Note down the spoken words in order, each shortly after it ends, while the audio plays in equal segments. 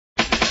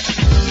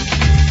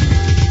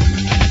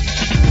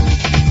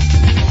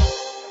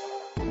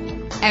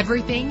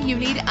Everything you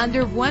need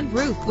under one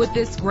roof with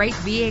this great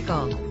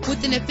vehicle.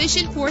 With an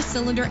efficient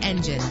 4-cylinder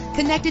engine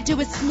connected to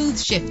a smooth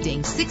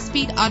shifting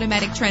 6-speed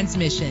automatic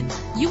transmission,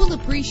 you will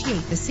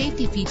appreciate the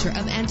safety feature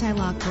of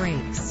anti-lock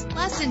brakes.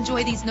 Plus,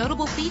 enjoy these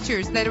notable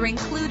features that are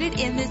included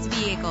in this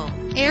vehicle: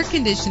 air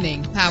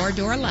conditioning, power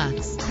door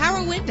locks,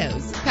 power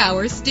windows,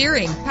 power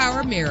steering,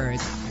 power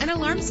mirrors, an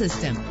alarm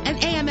system, an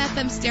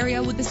AM/FM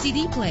stereo with a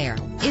CD player.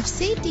 If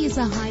safety is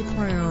a high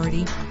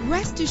priority,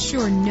 rest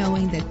assured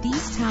knowing that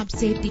these top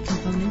safety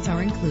components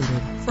are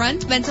included: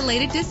 front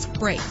ventilated disc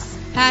brakes,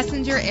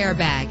 passenger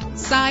airbag,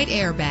 side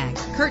airbag,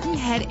 curtain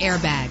head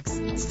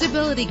airbags,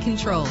 stability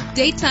control,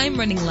 daytime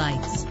running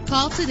lights.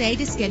 Call today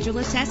to schedule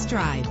a test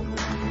drive.